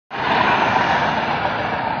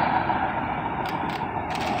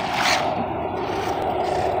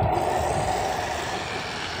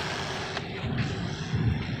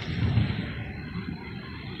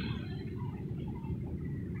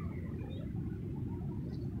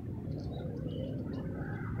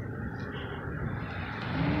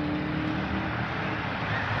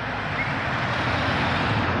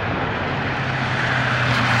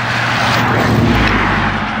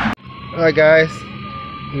Alright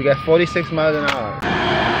guys, we got 46 miles an hour.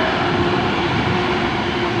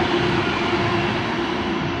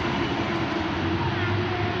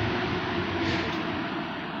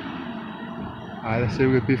 Alright, let's see if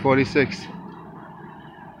we can beat 46.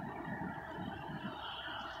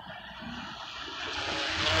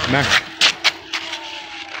 Max.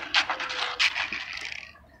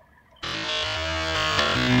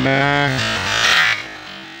 Max.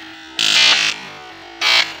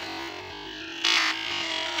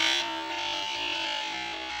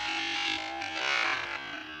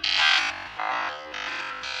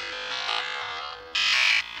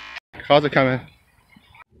 Cars are coming.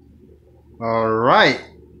 Alright,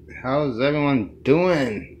 how's everyone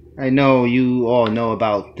doing? I know you all know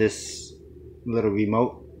about this little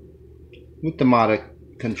remote with the modded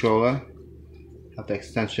controller. Have the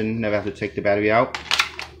extension, never have to take the battery out.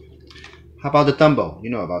 How about the Dumbo? You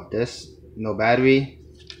know about this. No battery.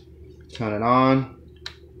 Turn it on.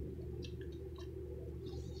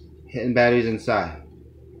 Hitting batteries inside.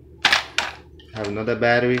 Have another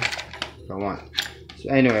battery if I want. So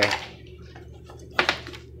anyway,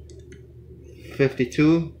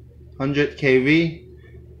 5200 kV,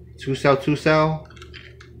 2 cell,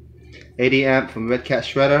 80 amp from Red Cat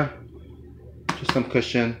shredder, just some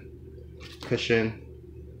cushion,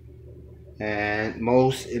 and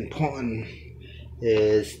most important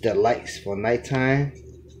is the lights for nighttime.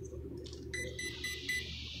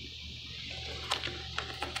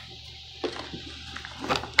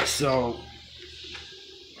 So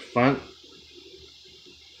front,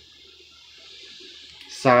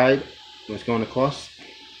 side, what's going across,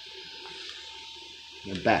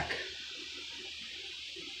 and the back.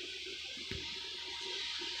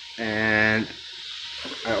 And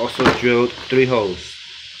I also drilled 3 holes.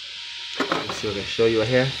 Let's see if I can show you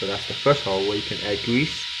here. So that's the first hole where you can add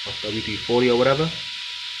grease or WD-40 or whatever.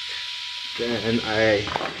 Then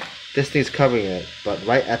this thing's covering it, but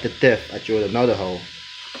right at the diff I drilled another hole.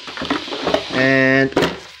 And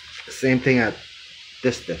same thing at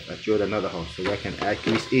this diff, I drilled another hole so I can add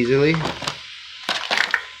grease easily. Let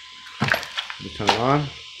me turn it on.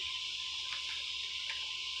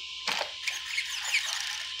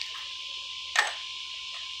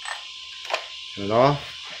 Turn it off.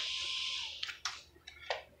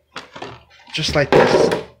 Just like this.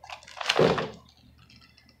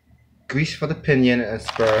 Grease for the pinion and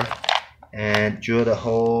spur, and drill the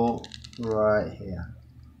hole right here.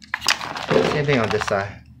 Same thing on this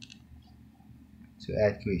side to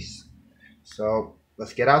add grease. So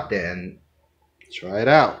let's get out there and try it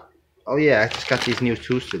out. Oh yeah, I just got these new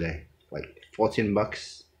tools today, like 14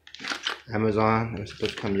 bucks. Amazon, it was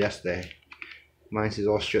supposed to come yesterday. Mine is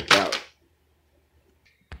all stripped out.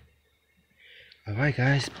 Alright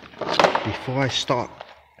guys, before I start,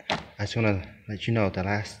 I just want to let you know the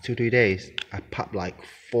last 2-3 days I popped like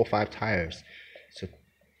 4 or 5 tires. So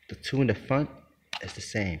the 2 in the front is the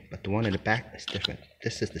same, but the one in the back is different.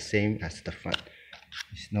 This is the same as the front.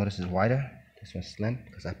 You notice it's wider, this one's slim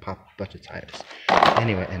because I popped a bunch of tires.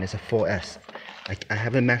 Anyway, and it's a 4S. I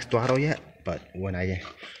haven't maxed throttle yet, but when I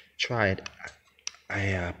tried,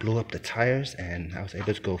 I blew up the tires and I was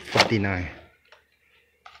able to go 59.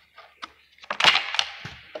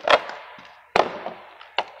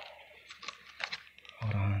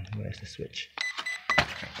 Hold on, where's the switch?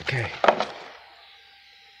 Okay.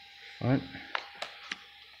 Front.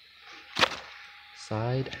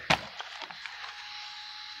 Side.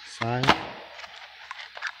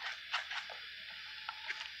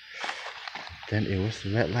 Then it was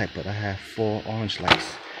the red light, but I have 4 orange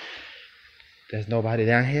lights. There's nobody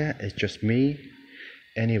down here, it's just me,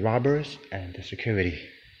 any robbers, and the security.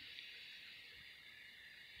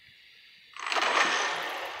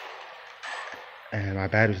 And my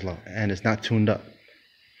battery's low, and it's not tuned up.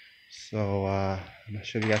 So I'm not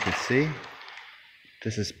sure if you guys can see.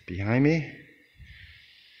 This is behind me.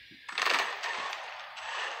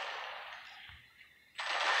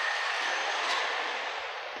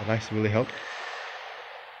 The lights really help.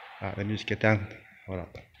 Let me just get down. Hold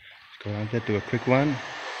up. Let's go down there, do a quick one.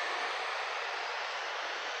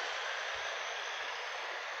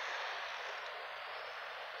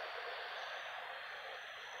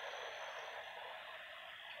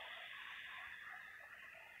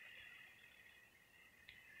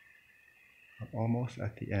 I'm almost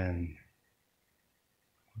at the end.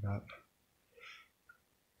 Hold up.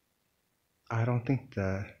 I don't think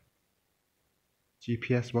the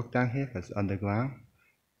GPS work down here because it's underground.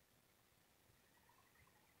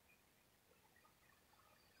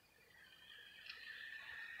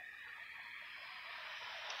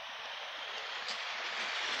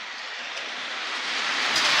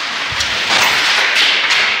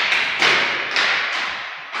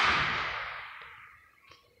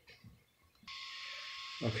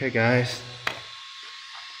 Okay guys,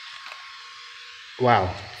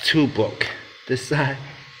 wow, two broke, this side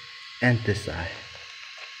and this side.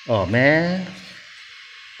 Oh man,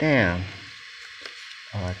 damn.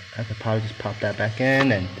 Oh, I could probably just pop that back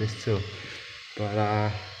in, and this too.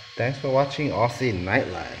 But thanks for watching Aussie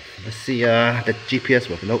Nightlife. Let's see the GPS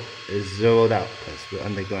work. Nope, it's zeroed out because we're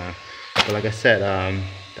underground. But like I said,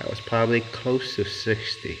 that was probably close to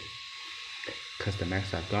 60 because the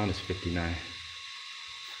max I've gone is 59.